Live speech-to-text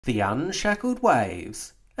The Unshackled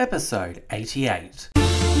Waves, Episode 88.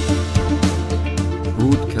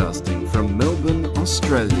 Broadcasting from Melbourne,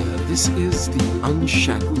 Australia, this is The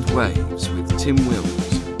Unshackled Waves with Tim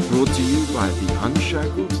Wills, brought to you by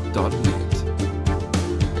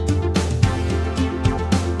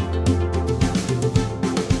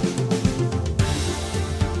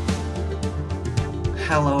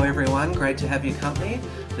Hello everyone, great to have your company.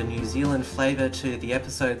 The New Zealand flavour to the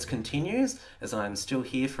episodes continues, as I'm still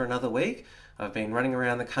here for another week. I've been running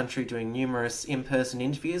around the country doing numerous in-person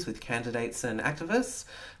interviews with candidates and activists,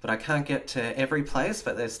 but I can't get to every place,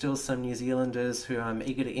 but there's still some New Zealanders who I'm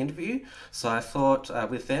eager to interview. So I thought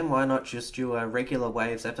with them, why not just do a regular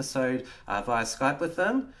Waves episode via Skype with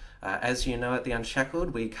them? As you know, at The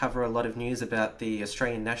Unshackled, we cover a lot of news about the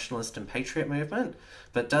Australian nationalist and patriot movement,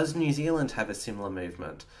 but does New Zealand have a similar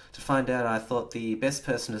movement? To find out, I thought the best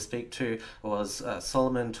person to speak to was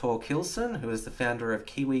Solomon Tor-Kilsen, who is the founder of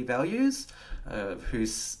Kiwi Values,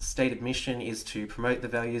 whose stated mission is to promote the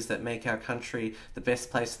values that make our country the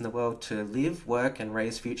best place in the world to live, work and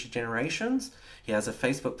raise future generations. He has a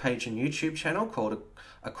Facebook page and YouTube channel called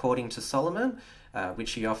According to Solomon,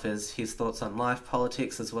 which he offers his thoughts on life,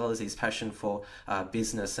 politics, as well as his passion for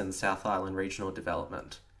business and South Island regional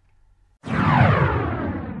development.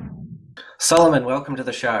 Solomon, welcome to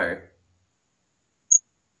the show.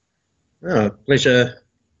 Oh, pleasure.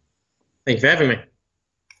 Thank you for having me.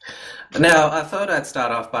 Now, I thought I'd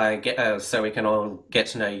start off by, so we can all get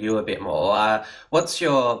to know you a bit more. What's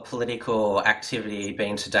your political activity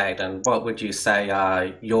been to date, and what would you say are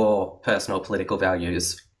your personal political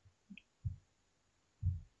values?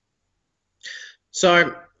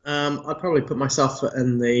 So, I'd probably put myself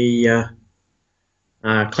in the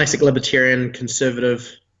classic libertarian,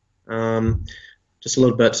 conservative, just a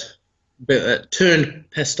little bit turned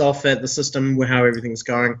pissed off at the system, how everything's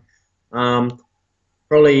going.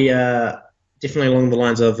 Probably definitely along the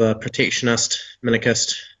lines of protectionist,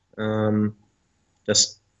 minarchist,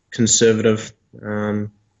 just conservative,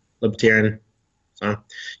 libertarian. So,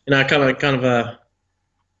 kind of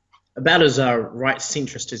about as right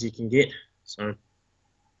centrist as you can get. So.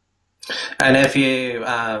 And have you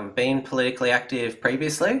been politically active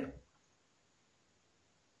previously?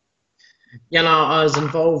 Yeah, no, I was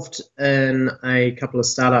involved in a couple of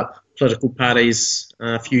startup political parties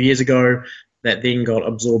a few years ago that then got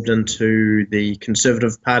absorbed into the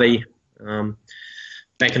Conservative Party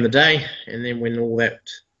back in the day. And then when all that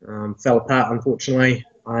fell apart, unfortunately,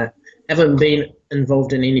 I haven't been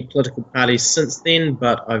involved in any political parties since then,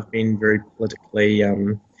 but I've been very politically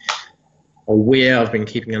aware. I've been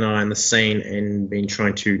keeping an eye on the scene and been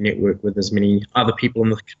trying to network with as many other people in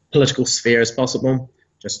the political sphere as possible,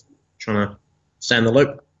 just trying to stay in the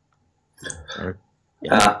loop. So,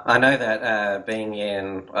 yeah. I know that being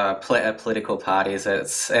in political parties,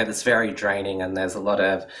 it's very draining, and there's a lot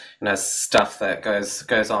of stuff that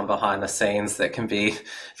goes on behind the scenes that can be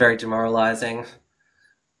very demoralizing.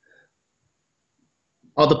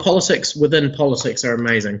 Oh, the politics within politics are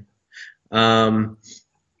amazing.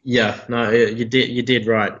 Yeah, no, you did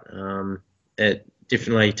right. It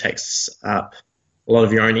definitely takes up a lot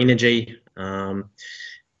of your own energy,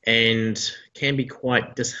 and can be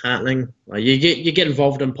quite disheartening. Like you get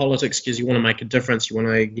involved in politics because you want to make a difference, you want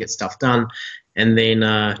to get stuff done, and then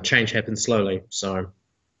change happens slowly. So,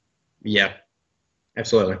 yeah,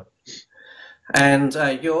 absolutely. And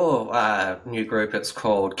your new group, it's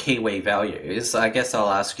called Kiwi Values. I guess I'll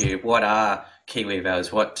ask you, what are Kiwi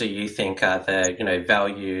Values? What do you think are the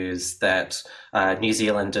values that New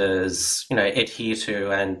Zealanders adhere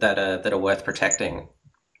to and that are worth protecting?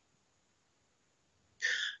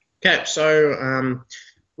 Okay, so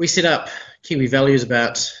we set up Kiwi Values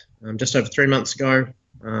about just over 3 months ago.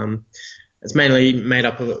 It's mainly made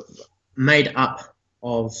up of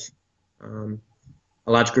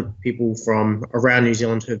a large group of people from around New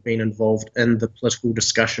Zealand who have been involved in the political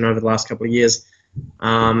discussion over the last couple of years.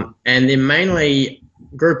 And they're mainly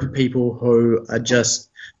a group of people who are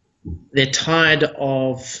they're tired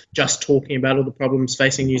of just talking about all the problems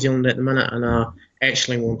facing New Zealand at the minute and are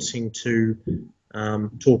actually wanting to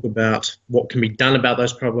talk about what can be done about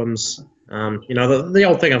those problems. The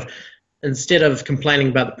old thing of, instead of complaining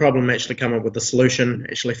about the problem, actually come up with a solution,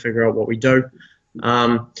 actually figure out what we do.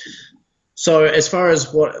 So as far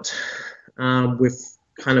as what we've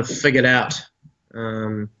kind of figured out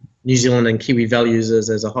New Zealand and Kiwi values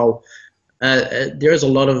as a whole, there is a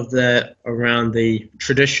lot of that around the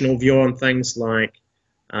traditional view on things, like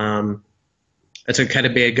it's okay to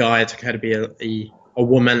be a guy, it's okay to be a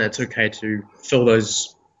woman, it's okay to fill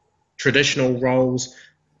those traditional roles.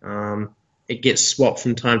 It gets swapped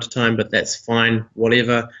from time to time, but that's fine,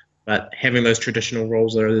 whatever. but having those traditional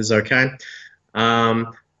roles is okay.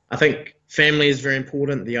 I think family is very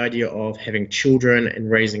important. The idea of having children and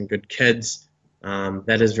raising good kids,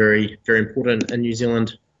 that is very, very important in New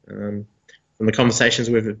Zealand. From the conversations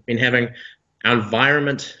we've been having, our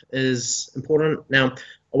environment is important. Now,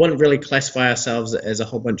 I wouldn't really classify ourselves as a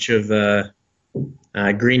whole bunch of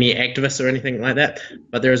greenie activists or anything like that,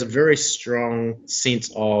 but there is a very strong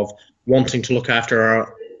sense of wanting to look after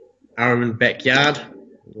our own backyard.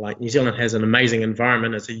 Like, New Zealand has an amazing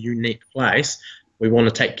environment. It's a unique place. We want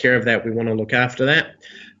to take care of that. We want to look after that.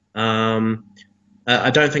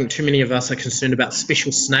 I don't think too many of us are concerned about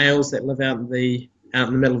special snails that live out in the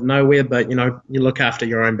middle of nowhere, but you look after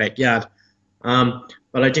your own backyard.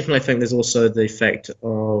 But I definitely think there's also the fact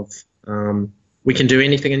of we can do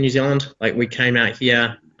anything in New Zealand. Like, we came out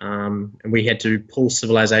here and we had to pull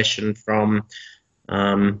civilization from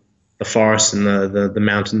the forests and the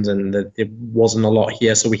mountains, and there wasn't a lot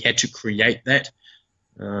here, so we had to create that.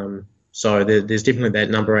 So there's definitely that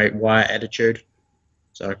number 8 wire attitude.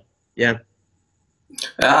 So, yeah.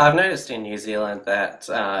 I've noticed in New Zealand that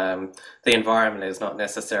the environment is not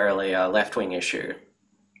necessarily a left-wing issue.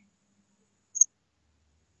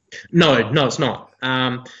 No, it's not.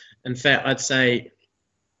 In fact, I'd say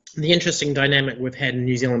the interesting dynamic we've had in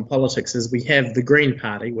New Zealand politics is we have the Green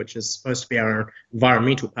Party, which is supposed to be our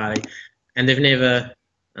environmental party, and they've never,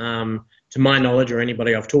 to my knowledge or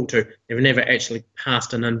anybody I've talked to, they've never actually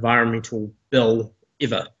passed an environmental bill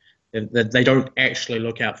ever. They don't actually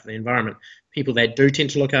look out for the environment. People that do tend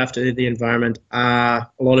to look after the environment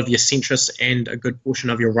are a lot of your centrists and a good portion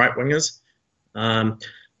of your right-wingers.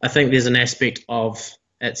 I think there's an aspect of,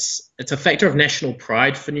 it's a factor of national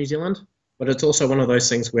pride for New Zealand, but it's also one of those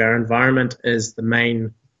things where our environment is the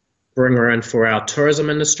main bringer in for our tourism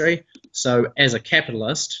industry. So as a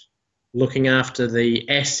capitalist, looking after the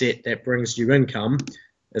asset that brings you income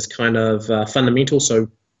is kind of fundamental. So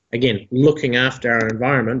again, looking after our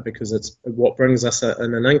environment, because it's what brings us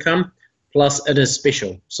an income, plus it is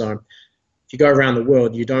special. So if you go around the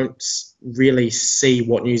world, you don't really see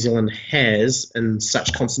what New Zealand has in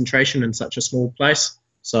such concentration in such a small place.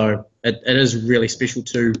 So it is really special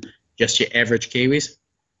to just your average Kiwis.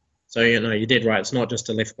 So, you did right. It's not just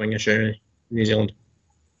a left-wing issue in New Zealand.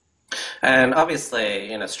 And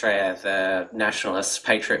obviously in Australia, the nationalist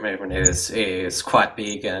patriot movement is quite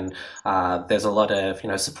big, and there's a lot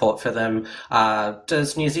of support for them.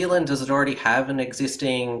 Does New Zealand, does it already have an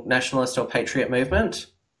existing nationalist or patriot movement?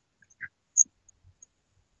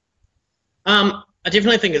 I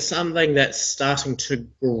definitely think it's something that's starting to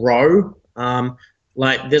grow.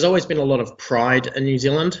 There's always been a lot of pride in New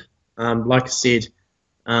Zealand. Like I said,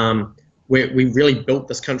 we really built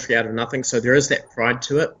this country out of nothing, so there is that pride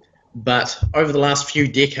to it. But over the last few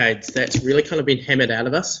decades, that's really kind of been hammered out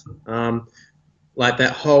of us.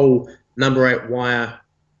 That whole number 8 wire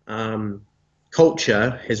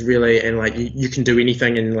culture has really, and you can do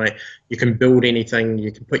anything, and you can build anything,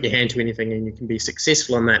 you can put your hand to anything, and you can be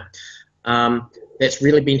successful in that. That's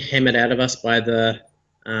really been hammered out of us by the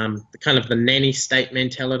kind of the nanny state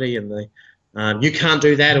mentality, and the you can't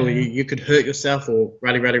do that, or you could hurt yourself, or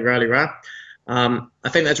rah. I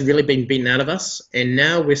think that's really been beaten out of us, and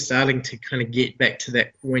now we're starting to kind of get back to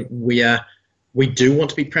that point where we do want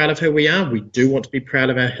to be proud of who we are, we do want to be proud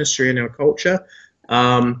of our history and our culture,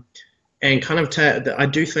 and I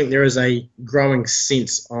do think there is a growing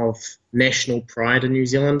sense of national pride in New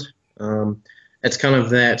Zealand. It's kind of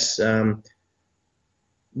that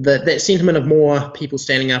that sentiment of more people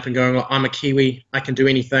standing up and going, "Oh, I'm a Kiwi, I can do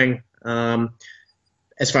anything.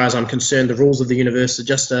 As far as I'm concerned, the rules of the universe are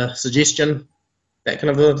just a suggestion," that kind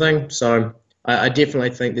of a thing. So I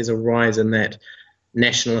definitely think there's a rise in that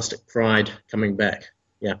nationalistic pride coming back.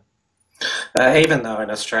 Yeah. Even though in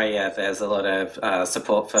Australia there's a lot of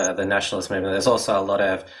support for the nationalist movement, there's also a lot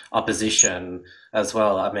of opposition as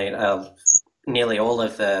well. I mean, nearly all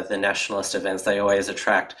of the nationalist events, they always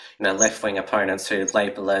attract left-wing opponents who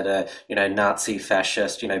label it a Nazi,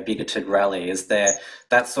 fascist, bigoted rally. Is there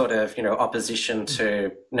that sort of opposition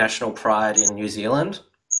to national pride in New Zealand?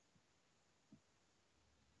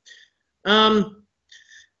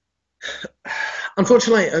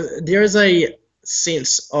 Unfortunately, there is a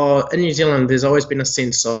sense of, in New Zealand, there's always been a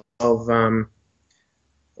sense of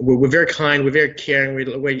we're very kind, we're very caring,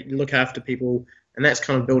 we look after people, and that's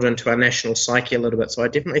kind of built into our national psyche a little bit. So I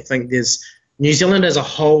definitely think New Zealand as a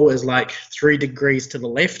whole is 3 degrees to the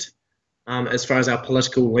left as far as our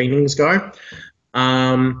political leanings go.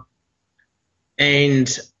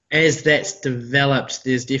 And as that's developed,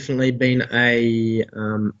 there's definitely been a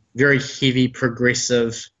very heavy,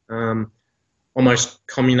 progressive, almost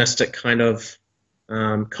communistic kind of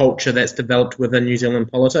culture that's developed within New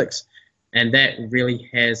Zealand politics, and that really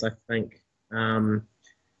has, I think,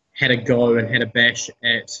 had a go and had a bash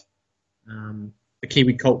at the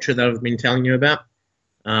Kiwi culture that I've been telling you about,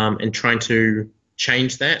 and trying to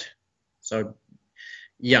change that. So,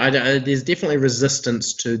 yeah, there's definitely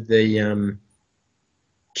resistance to the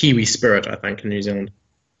Kiwi spirit, I think, in New Zealand.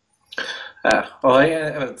 Well,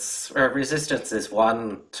 yeah, resistance is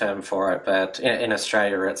one term for it, but in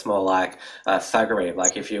Australia, it's more like thuggery.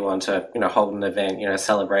 Like if you want to, hold an event,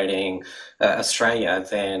 celebrating Australia,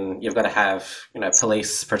 then you've got to have,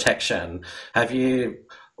 police protection.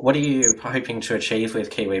 What are you hoping to achieve with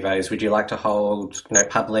Kiwi Values? Would you like to hold,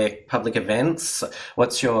 public events?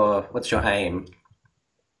 What's your aim?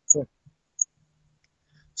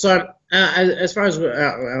 So, as far as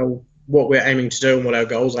what we're aiming to do and what our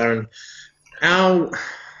goals are, and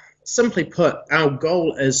simply put, our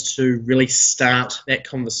goal is to really start that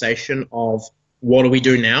conversation of what do we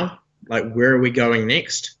do now? Like, where are we going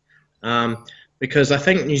next? Because I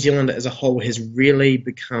think New Zealand as a whole has really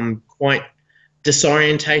become quite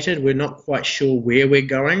disorientated. We're not quite sure where we're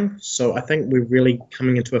going. So I think we're really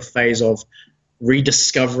coming into a phase of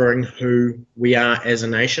rediscovering who we are as a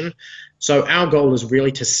nation. So our goal is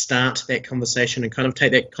really to start that conversation and kind of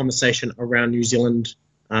take that conversation around New Zealand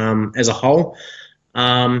as a whole,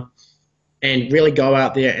 and really go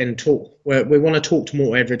out there and talk. We want to talk to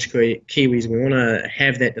more average Kiwis. We want to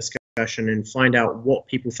have that discussion and find out what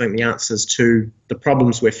people think the answers to the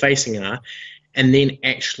problems we're facing are, and then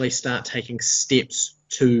actually start taking steps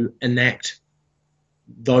to enact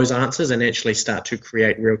those answers and actually start to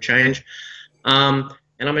create real change. And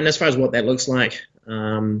I mean, as far as what that looks like,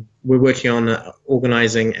 we're working on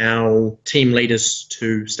organising our team leaders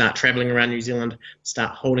to start travelling around New Zealand,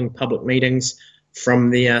 start holding public meetings,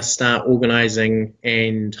 from there start organising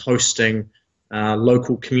and hosting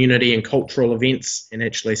local community and cultural events, and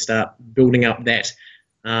actually start building up that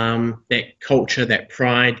culture, that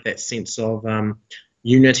pride, that sense of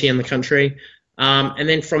unity in the country, and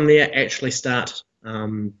then from there actually start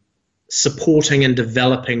supporting and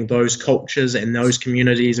developing those cultures and those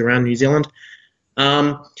communities around New Zealand.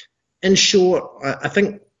 In short, I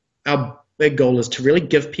think our big goal is to really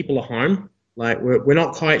give people a home. Like we're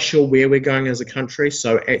not quite sure where we're going as a country,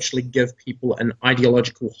 so actually give people an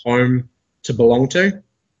ideological home to belong to,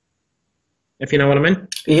 if you know what I mean.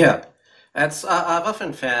 Yeah. I've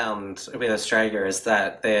often found with Australia is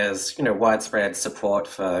that there's, widespread support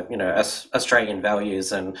for, Australian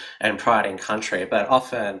values and pride in country, but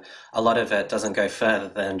often a lot of it doesn't go further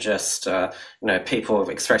than just, people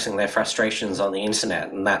expressing their frustrations on the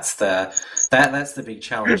internet. And that's the big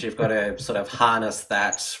challenge. You've got to sort of harness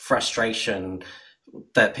that frustration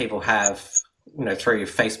that people have, through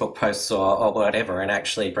Facebook posts or whatever, and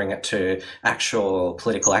actually bring it to actual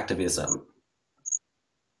political activism.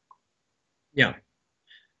 Yeah.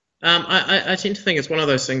 I tend to think it's one of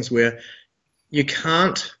those things where you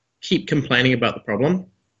can't keep complaining about the problem.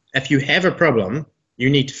 If you have a problem, you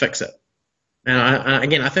need to fix it. And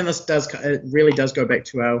again, I think it really does go back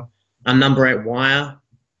to our number 8 wire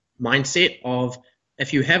mindset of,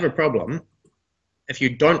 if you have a problem, if you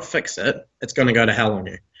don't fix it, it's going to go to hell on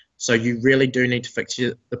you. So you really do need to fix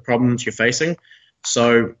the problems you're facing.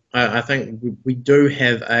 So I think we do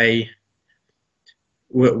have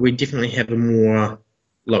we definitely have a more,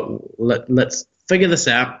 look, let's figure this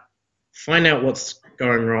out, find out what's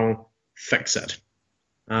going wrong, fix it.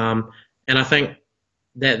 And I think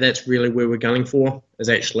that's really where we're going for, is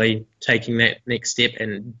actually taking that next step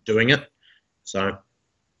and doing it. So.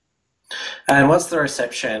 And what's the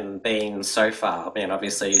reception been so far? I mean,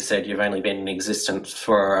 obviously you said you've only been in existence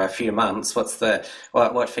for a few months.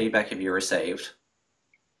 What feedback have you received?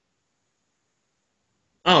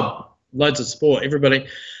 Oh, loads of support, everybody.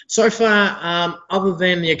 So far, other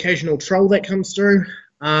than the occasional troll that comes through,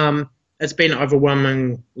 it's been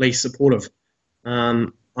overwhelmingly supportive.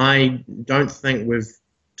 I don't think we've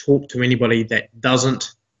talked to anybody that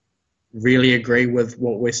doesn't really agree with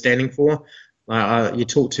what we're standing for. You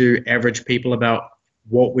talk to average people about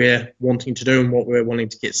what we're wanting to do and what we're wanting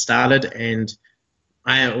to get started, and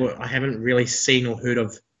I haven't really seen or heard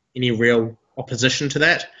of any real opposition to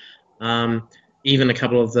that. Even a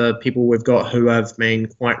couple of the people we've got who have been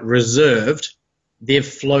quite reserved, they've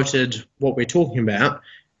floated what we're talking about,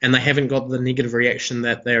 and they haven't got the negative reaction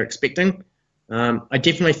that they're expecting. I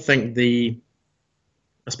definitely think the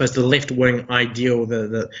left-wing ideal,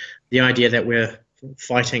 the idea that we're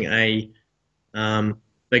fighting a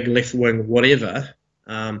big left-wing whatever,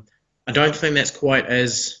 I don't think that's quite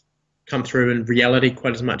as come through in reality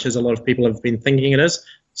quite as much as a lot of people have been thinking it is.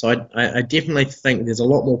 So I definitely think there's a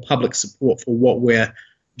lot more public support for what we're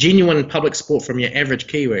genuine public support from your average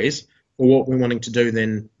Kiwis for what we're wanting to do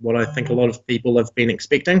than what I think a lot of people have been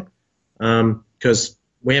expecting, because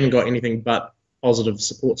we haven't got anything but positive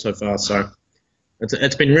support so far. So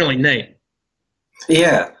it's been really neat.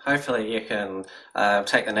 Yeah, hopefully you can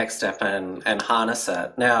take the next step and harness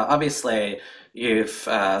it. Now, obviously, you've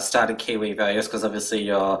started Kiwi Values because obviously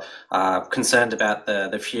you're concerned about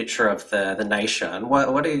the future of the nation.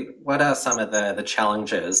 What are some of the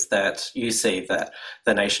challenges that you see that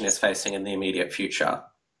the nation is facing in the immediate future?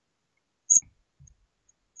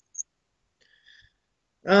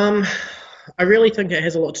 I really think it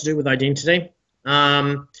has a lot to do with identity.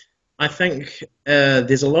 I think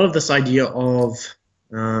there's a lot of this idea of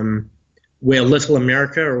we're little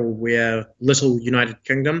America or we're little United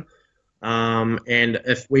Kingdom, and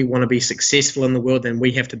if we want to be successful in the world, then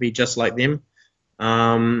we have to be just like them,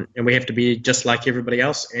 and we have to be just like everybody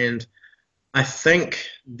else. And I think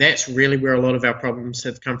that's really where a lot of our problems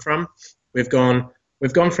have come from. We've gone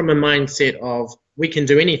from a mindset of we can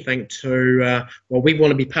do anything to well, we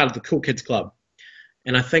want to be part of the cool kids club,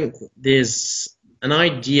 and I think there's an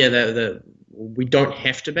idea that we don't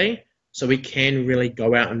have to be, so we can really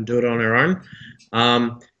go out and do it on our own.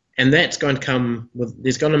 And that's going to come with,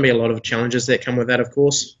 there's going to be a lot of challenges that come with that, of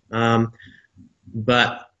course.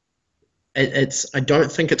 But I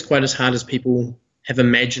don't think it's quite as hard as people have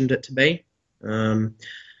imagined it to be.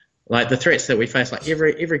 Like the threats that we face, like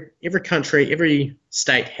every country, every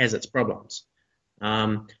state has its problems.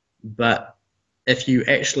 But if you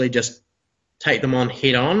actually just take them on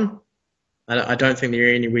head on, I don't think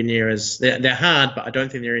they're anywhere near as they're hard, but I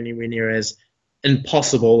don't think they're anywhere near as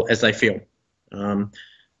impossible as they feel.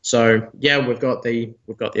 So yeah, we've got the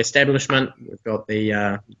establishment, we've got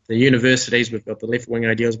the universities, we've got the left wing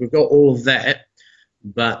ideals, we've got all of that,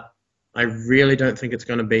 but I really don't think it's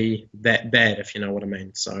going to be that bad, if you know what I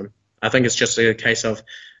mean. So I think it's just a case of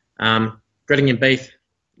gritting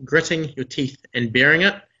your teeth and bearing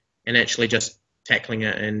it, and actually just tackling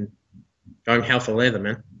it and going hell for leather,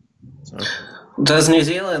 man. So. Does New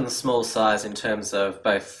Zealand's small size in terms of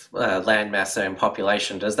both land mass and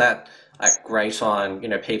population, does that grate on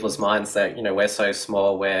people's minds that we're so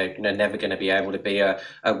small, we're never going to be able to be a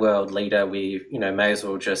world leader, we may as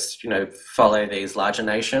well just follow these larger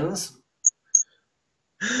nations?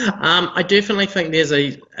 I definitely think there's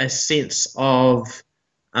a sense of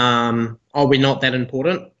we're not that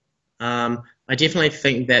important. I definitely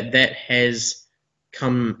think that has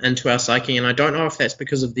come into our psyche, and I don't know if that's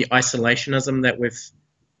because of the isolationism that we've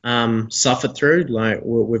suffered through. Like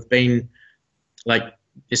we've been like,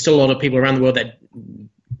 there's still a lot of people around the world that,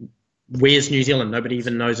 where's New Zealand? Nobody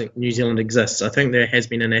even knows that New Zealand exists. I think there has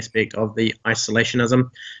been an aspect of the isolationism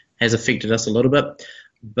has affected us a little bit,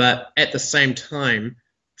 but at the same time,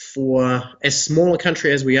 for as small a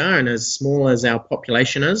country as we are and as small as our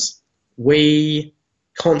population is, we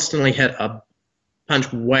constantly hit a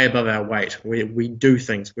punch way above our weight. We do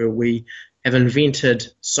things where we have invented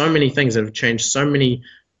so many things that have changed so many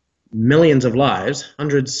millions of lives,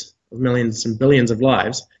 hundreds of millions and billions of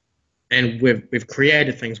lives, and we've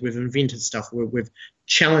created things, we've invented stuff, we've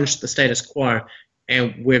challenged the status quo,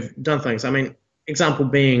 and we've done things. I mean, example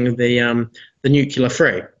being the nuclear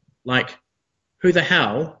free. Like, who the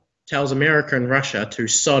hell tells America and Russia to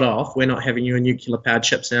sod off? We're not having your nuclear powered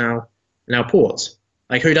ships in our ports.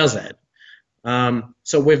 Like, who does that?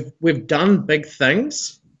 So we've done big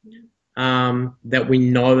things that we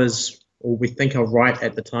know or we think are right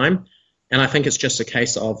at the time, and I think it's just a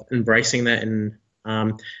case of embracing that and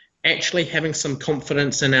actually having some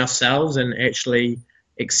confidence in ourselves and actually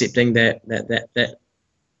accepting that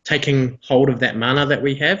taking hold of that mana that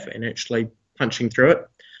we have and actually punching through it.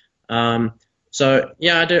 So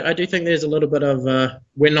yeah, I do think there's a little bit of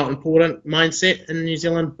we're not important mindset in New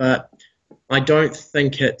Zealand, but I don't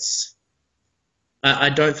think it's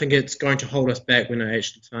going to hold us back when it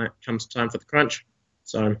actually comes time for the crunch.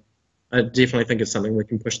 So I definitely think it's something we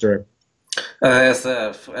can push through.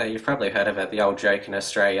 You've probably heard of it, the old joke in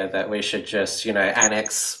Australia that we should just,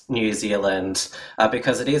 annex New Zealand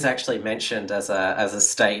because it is actually mentioned as a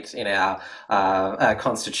state in our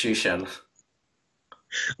constitution.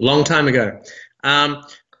 Long time ago.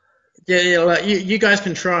 Yeah, you guys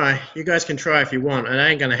can try. You guys can try if you want. It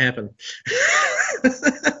ain't going to happen.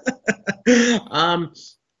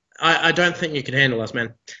 I don't think you can handle us,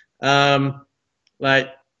 man. Like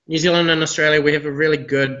New Zealand and Australia, we have a really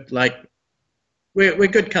good we're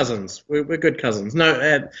good cousins. We're good cousins.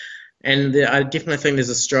 No, and I definitely think there's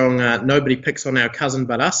a strong nobody picks on our cousin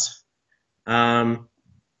but us.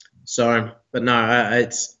 So, but no,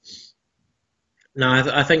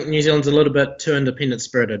 I think New Zealand's a little bit too independent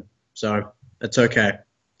spirited. So it's okay.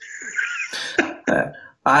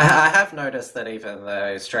 I have noticed that even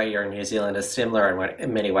though Australia and New Zealand are similar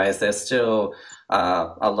in many ways, there's still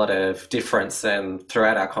a lot of difference. And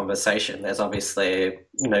throughout our conversation, there's obviously,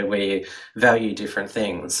 we value different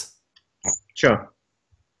things. Sure.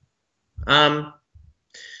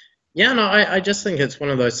 Yeah, no, I just think it's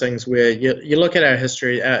one of those things where you look at our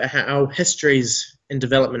history, our histories in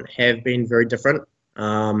development have been very different,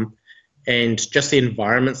 and just the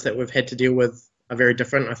environments that we've had to deal with are very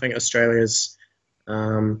different. I think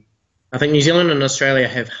New Zealand and Australia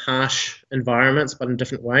have harsh environments, but in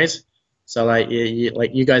different ways. So like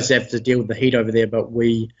you guys have to deal with the heat over there, but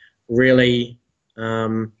we really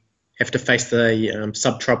have to face the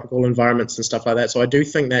subtropical environments and stuff like that. So I do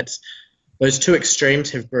think that those two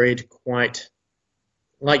extremes have bred quite,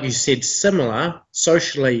 like you said, similar,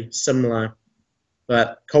 socially similar,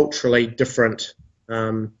 but culturally different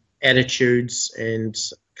attitudes and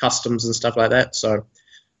customs and stuff like that. So,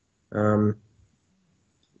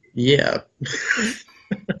 yeah.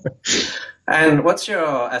 And what's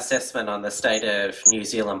your assessment on the state of New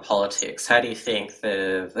Zealand politics? How do you think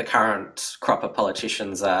the current crop of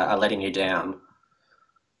politicians are letting you down?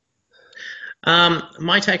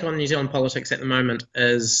 My take on New Zealand politics at the moment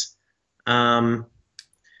is when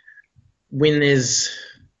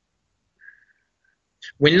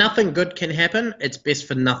nothing good can happen, it's best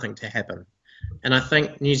for nothing to happen. And I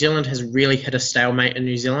think New Zealand has really hit a stalemate in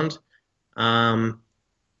New Zealand.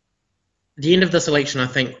 The end of this election, I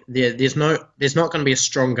think there's not going to be a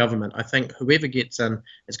strong government. I think whoever gets in,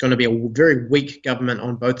 it's going to be a very weak government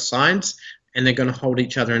on both sides, and they're going to hold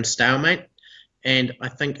each other in stalemate. And I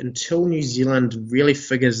think until New Zealand really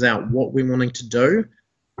figures out what we're wanting to do,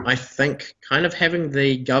 I think kind of having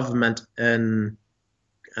the government in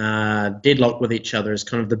deadlock with each other is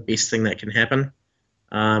kind of the best thing that can happen.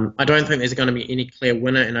 I don't think there's going to be any clear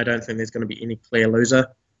winner, and I don't think there's going to be any clear loser.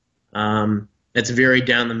 It's very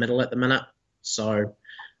down the middle at the minute. So,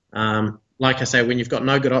 like I say, when you've got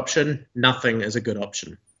no good option, nothing is a good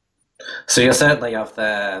option. So you're certainly of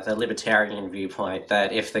the libertarian viewpoint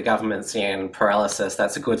that if the government's in paralysis,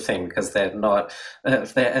 that's a good thing because they're not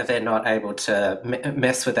able to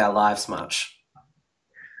mess with our lives much.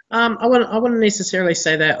 I wouldn't necessarily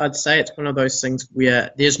say that. I'd say it's one of those things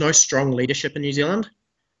where there's no strong leadership in New Zealand,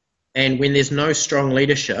 and when there's no strong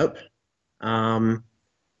leadership, I'm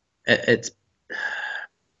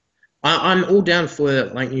all down for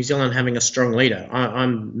like New Zealand having a strong leader.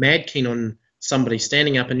 I'm mad keen on somebody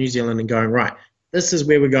standing up in New Zealand and going, right, this is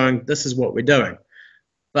where we're going, this is what we're doing.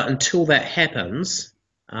 But until that happens,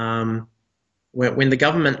 when the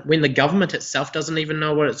government itself doesn't even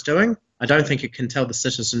know what it's doing, I don't think it can tell the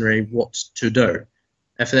citizenry what to do.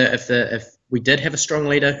 If we did have a strong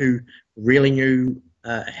leader who really knew,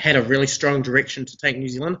 had a really strong direction to take New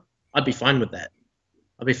Zealand, I'd be fine with that.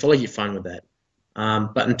 I'd be fully fine with that.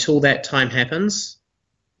 But until that time happens,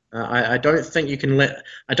 I don't think you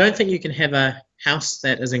can have a house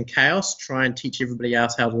that is in chaos try and teach everybody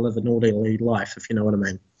else how to live an orderly life, if you know what I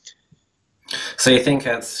mean. So you think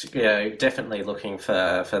it's definitely looking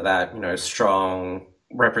for that strong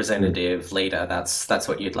representative leader. That's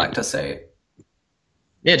what you'd like to see.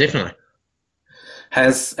 Yeah, definitely.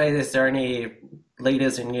 Is there any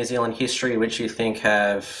leaders in New Zealand history which you think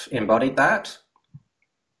have embodied that?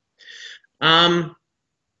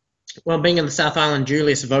 Well, being in the South Island,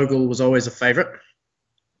 Julius Vogel was always a favourite,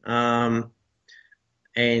 and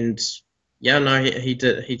yeah, no, he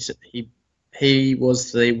did. He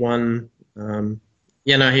was the one.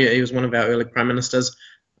 He was one of our early prime ministers,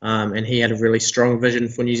 and he had a really strong vision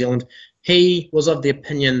for New Zealand. He was of the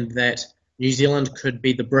opinion that New Zealand could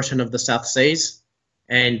be the Britain of the South Seas,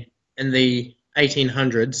 and in the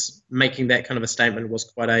 1800s, making that kind of a statement was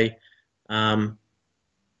quite a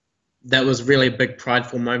that was really a big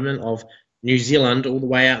prideful moment of New Zealand all the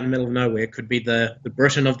way out in the middle of nowhere could be the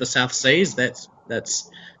Britain of the South Seas. There's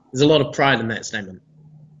a lot of pride in that statement.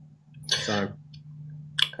 So,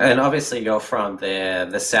 and obviously you're from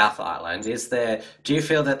the South Island. Do you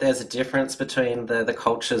feel that there's a difference between the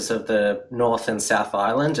cultures of the North and South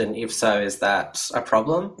Island? And if so, is that a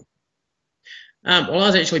problem? Well, I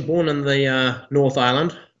was actually born in the North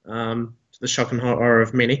Island, to the shock and horror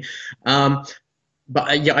of many.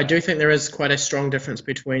 But yeah, I do think there is quite a strong difference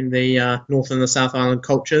between the North and the South Island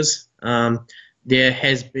cultures. There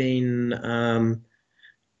has been,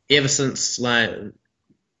 ever since like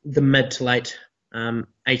the mid to late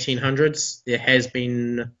 1800s, there has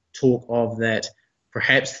been talk of that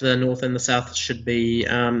perhaps the North and the South should be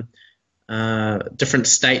different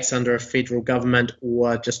states under a federal government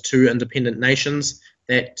or just two independent nations.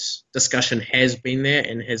 That discussion has been there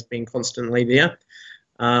and has been constantly there.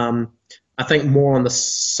 I think more on the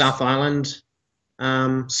South Island,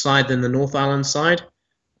 side than the North Island side,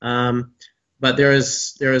 but there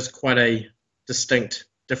is quite a distinct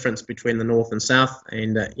difference between the North and South,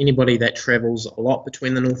 and anybody that travels a lot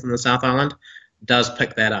between the North and the South Island does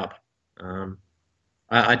pick that up.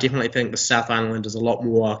 I definitely think the South Island is a lot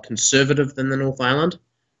more conservative than the North Island,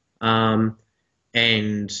 and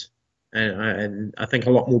I think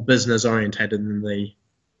a lot more business orientated than the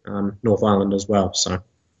North Island as well. So.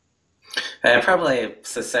 Probably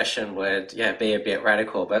secession would, be a bit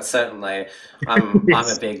radical, but certainly I'm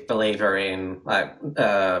Yes. a big believer in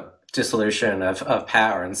dissolution of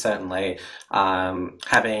power, and certainly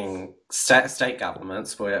having state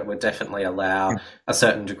governments would definitely allow a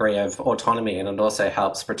certain degree of autonomy, and it also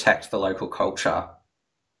helps protect the local culture.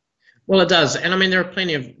 Well, it does, and I mean there are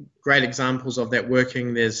plenty of great examples of that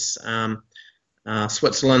working. There's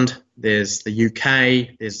Switzerland, there's the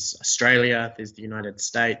UK, there's Australia, there's the United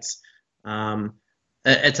States.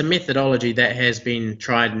 It's a methodology that has been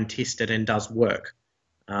tried and tested and does work.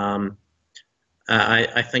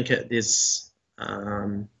 I think it is.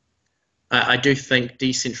 I do think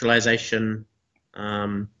decentralisation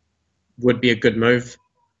would be a good move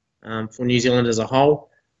for New Zealand as a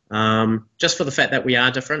whole, just for the fact that we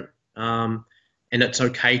are different, and it's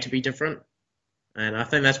okay to be different. And I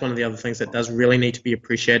think that's one of the other things that does really need to be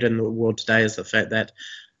appreciated in the world today, is the fact that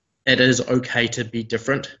it is okay to be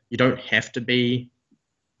different. You don't have to be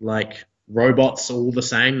like robots all the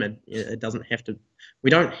same. It doesn't have to. We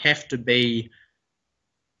don't have to be.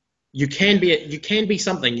 You can be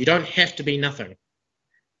something. You don't have to be nothing.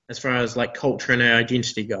 As far as like culture and our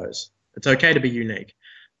identity goes, it's okay to be unique.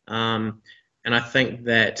 And I think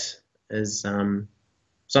that is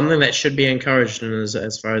something that should be encouraged, and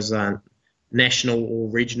as far as national or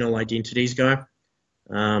regional identities go.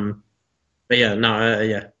 But yeah, no,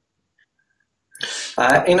 yeah.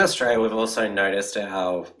 In Australia, we've also noticed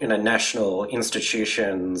our national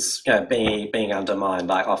institutions being undermined.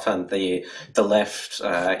 Like often the left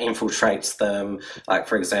infiltrates them. Like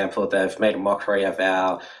for example, they've made a mockery of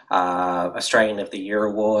our Australian of the Year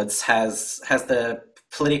awards. Has the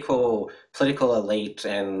political elite,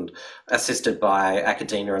 and assisted by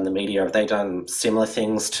academia and the media, have they done similar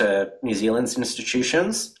things to New Zealand's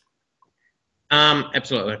institutions?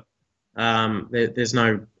 Absolutely. There's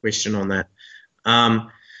no question on that. No,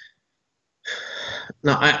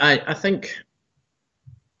 I think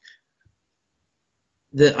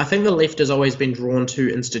the left has always been drawn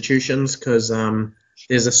to institutions because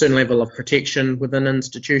there's a certain level of protection within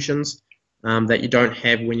institutions that you don't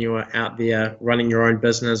have when you're out there running your own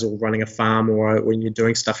business or running a farm, or when you're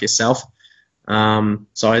doing stuff yourself.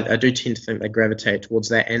 So I do tend to think they gravitate towards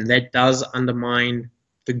that, and that does undermine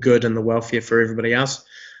the good and the welfare for everybody else.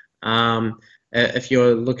 If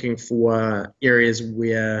you're looking for areas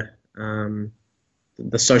where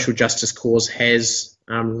the social justice cause has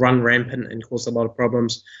run rampant and caused a lot of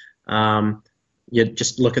problems, you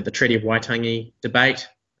just look at the Treaty of Waitangi debate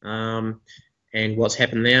and what's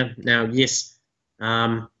happened there. Now, yes,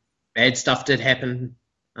 bad stuff did happen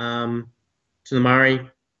to the Maori,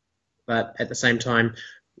 but at the same time,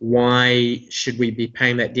 why should we be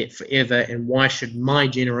paying that debt forever, and why should my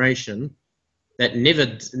generation that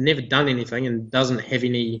never done anything and doesn't have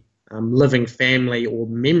any living family or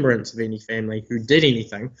remembrance of any family who did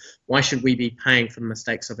anything, why should we be paying for the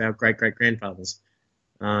mistakes of our great-great-grandfathers?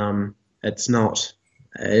 It's not.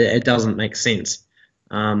 It doesn't make sense.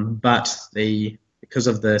 But because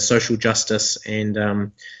of the social justice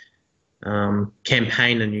and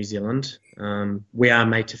campaign in New Zealand, we are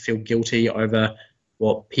made to feel guilty over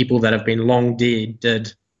what people that have been long dead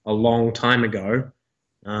did a long time ago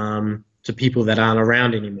to people that aren't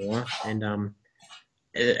around anymore, and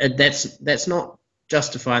that's not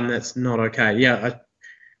justified, and that's not okay. Yeah,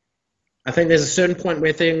 I think there's a certain point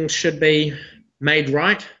where things should be made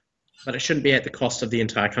right, but it shouldn't be at the cost of the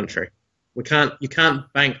entire country. You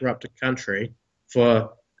can't bankrupt a country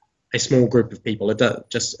for a small group of people. It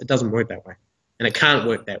doesn't work that way, and it can't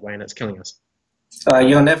work that way, and it's killing us.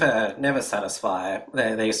 You'll never satisfy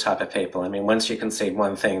these type of people. I mean, once you concede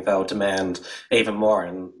one thing, they'll demand even more,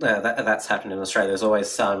 and that's happened in Australia. There's always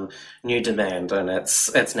some new demand, and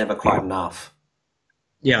it's never quite enough.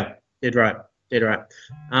 Yeah, dead right.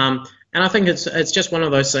 And I think it's just one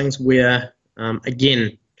of those things where,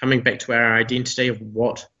 again, coming back to our identity of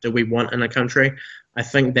what do we want in a country, I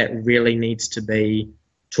think that really needs to be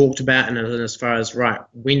talked about, and as far as, right,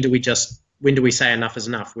 when do we say enough is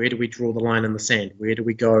enough? Where do we draw the line in the sand? Where do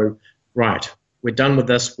we go, right, we're done with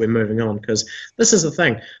this, we're moving on? Because this is the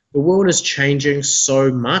thing. The world is changing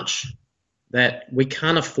so much that we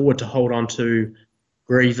can't afford to hold on to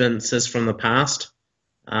grievances from the past,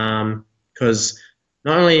 because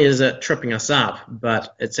not only is it tripping us up,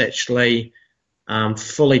 but it's actually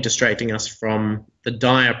fully distracting us from the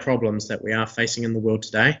dire problems that we are facing in the world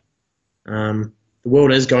today. The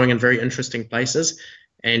world is going in very interesting places,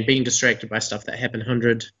 and being distracted by stuff that happened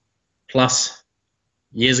 100 plus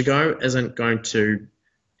years ago isn't going to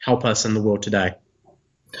help us in the world today.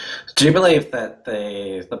 Do you believe that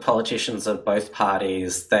the politicians of both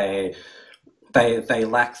parties they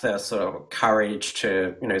lack the sort of courage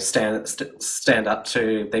to stand up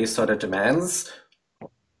to these sort of demands?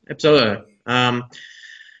 Absolutely. And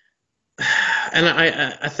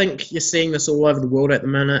I think you're seeing this all over the world at the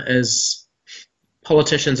minute is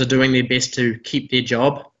politicians are doing their best to keep their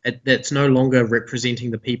job. It's no longer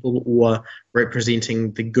representing the people or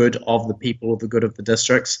representing the good of the people or the good of the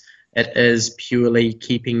districts. It is purely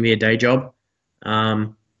keeping their day job.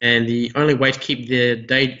 And the only way to keep their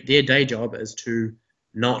day job is to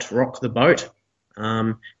not rock the boat.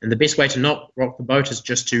 And the best way to not rock the boat is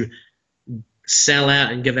just to sell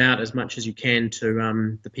out and give out as much as you can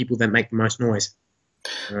to the people that make the most noise.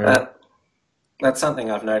 That's something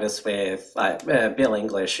I've noticed with Bill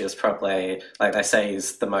English is probably, like they say,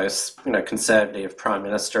 he's the most conservative prime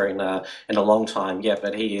minister in a long time. Yeah,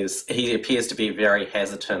 but he appears to be very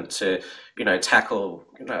hesitant to tackle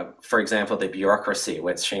for example the bureaucracy,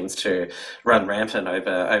 which seems to run rampant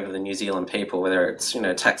over the New Zealand people, whether it's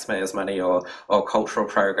taxpayers' money or cultural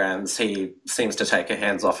programs. He seems to take a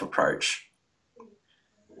hands-off approach.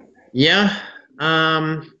 Yeah.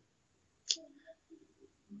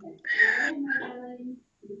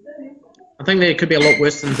 I think that it could be a lot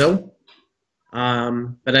worse than Bill,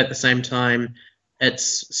 but at the same time,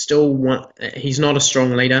 it's still he's not a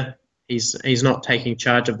strong leader. He's not taking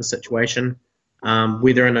charge of the situation,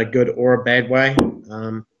 whether in a good or a bad way.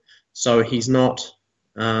 So he's not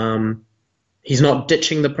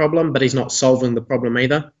ditching the problem, but he's not solving the problem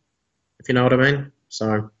either, if you know what I mean.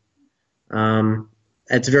 So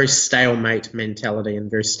it's a very stalemate mentality and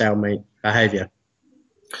very stalemate behaviour.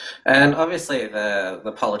 And obviously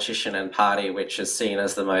the politician and party which is seen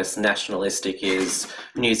as the most nationalistic is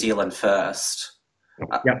New Zealand First.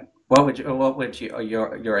 Yep. What would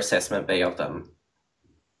your assessment be of them?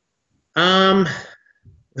 I'd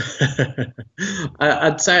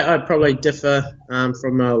say I probably differ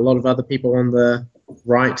from a lot of other people on the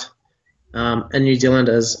right in New Zealand,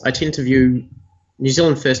 as I tend to view New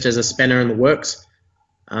Zealand First as a spanner in the works.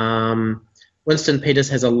 Winston Peters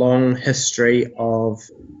has a long history of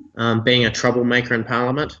being a troublemaker in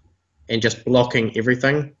Parliament and just blocking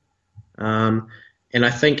everything. And I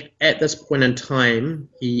think at this point in time,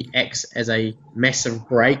 he acts as a massive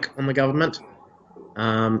brake on the government.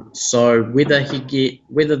 So whether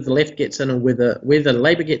the left gets in or whether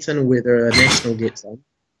Labour gets in or whether a National gets in,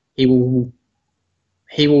 he will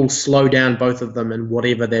slow down both of them in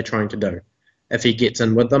whatever they're trying to do if he gets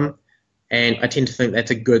in with them. And I tend to think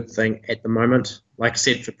that's a good thing at the moment. Like I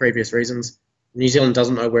said, for previous reasons, New Zealand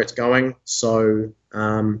doesn't know where it's going, so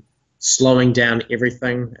slowing down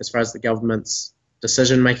everything as far as the government's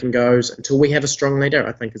decision-making goes until we have a strong leader,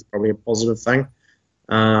 I think is probably a positive thing.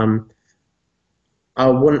 I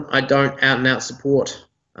don't out-and-out support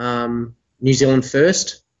New Zealand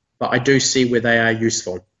First, but I do see where they are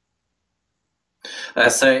useful.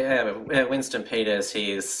 So Winston Peters,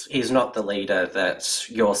 he's not the leader that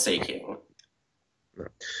you're seeking.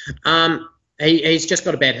 He's just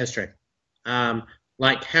got a bad history.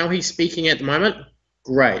 Like how he's speaking at the moment,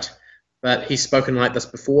 great, but he's spoken like this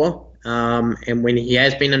before. And when he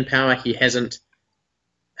has been in power, he hasn't.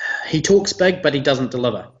 He talks big, but he doesn't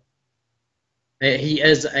deliver. He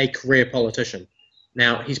is a career politician.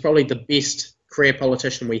 Now, he's probably the best career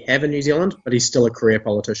politician we have in New Zealand, but he's still a career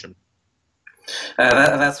politician.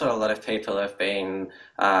 That's what a lot of people have been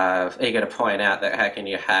eager to point out, that how can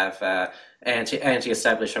you have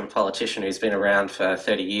anti-establishment politician who's been around for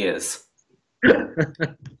 30 years?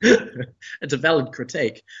 It's a valid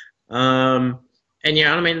critique. And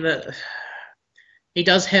yeah, I mean, he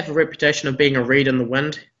does have a reputation of being a reed in the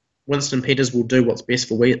wind. Winston Peters will do what's best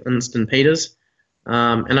for Winston Peters.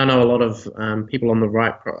 And I know a lot of people on the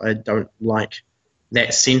right don't like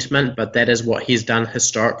that sentiment, but that is what he's done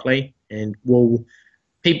historically, and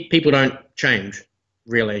people don't change,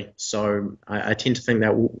 really. So I tend to think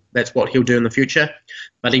that's what he'll do in the future,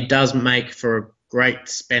 but he does make for a great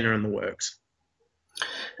spanner in the works.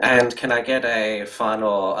 And can I get a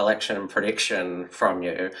final election prediction from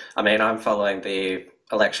you? I mean, I'm following the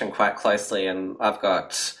election quite closely, and I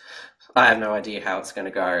have no idea how it's going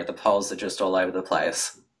to go. The polls are just all over the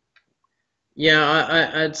place. Yeah,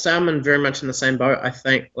 I'd say I'm very much in the same boat. I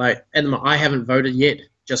think, I haven't voted yet,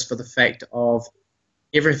 just for the fact of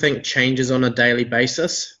everything changes on a daily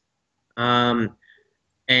basis. And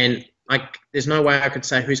And there's no way I could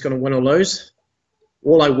say who's going to win or lose.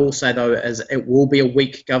 All I will say, though, is it will be a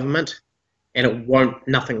weak government, and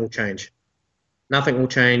nothing will change. Nothing will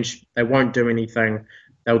change. They won't do anything.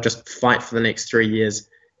 They'll just fight for the next 3 years.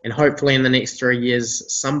 And hopefully in the next 3 years,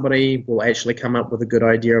 somebody will actually come up with a good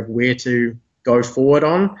idea of where to go forward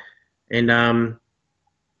on, and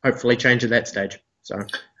hopefully change at that stage. So.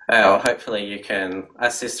 Well, hopefully you can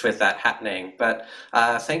assist with that happening. But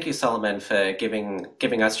thank you, Solomon, for giving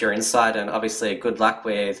us your insight, and obviously good luck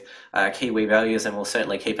with Kiwi Values, and we'll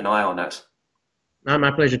certainly keep an eye on it. No,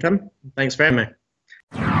 my pleasure, Tim. Thanks for having me.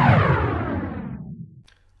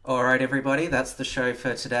 All right, everybody, that's the show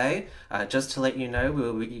for today. Just to let you know,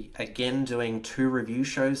 we'll be again doing 2 review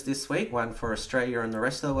shows this week, one for Australia and the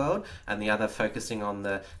rest of the world, and the other focusing on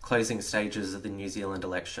the closing stages of the New Zealand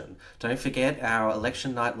election. Don't forget our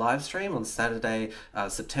election night live stream on Saturday,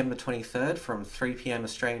 September 23rd from 3 p.m.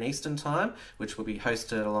 Australian Eastern Time, which will be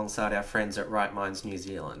hosted alongside our friends at Right Minds New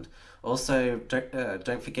Zealand. Also,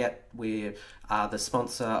 don't forget we are the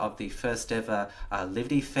sponsor of the first ever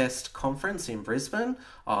Liberty Fest conference in Brisbane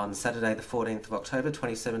on Saturday the 14th of October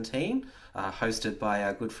 2017, hosted by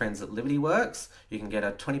our good friends at Liberty Works. You can get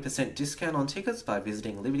a 20% discount on tickets by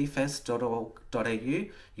visiting libertyfest.org.au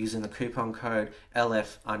using the coupon code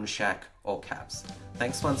LFUNSHACK, all caps.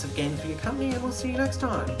 Thanks once again for your company, and we'll see you next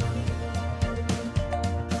time.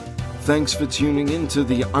 Thanks for tuning in to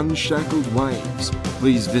the Unshackled Waves.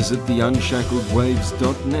 Please visit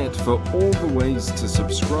theunshackledwaves.net for all the ways to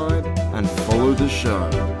subscribe and follow the show.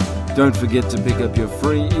 Don't forget to pick up your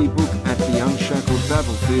free ebook at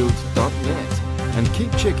theunshackledbattlefield.net and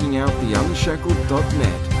keep checking out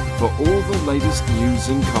theunshackled.net for all the latest news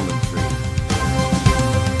and commentary.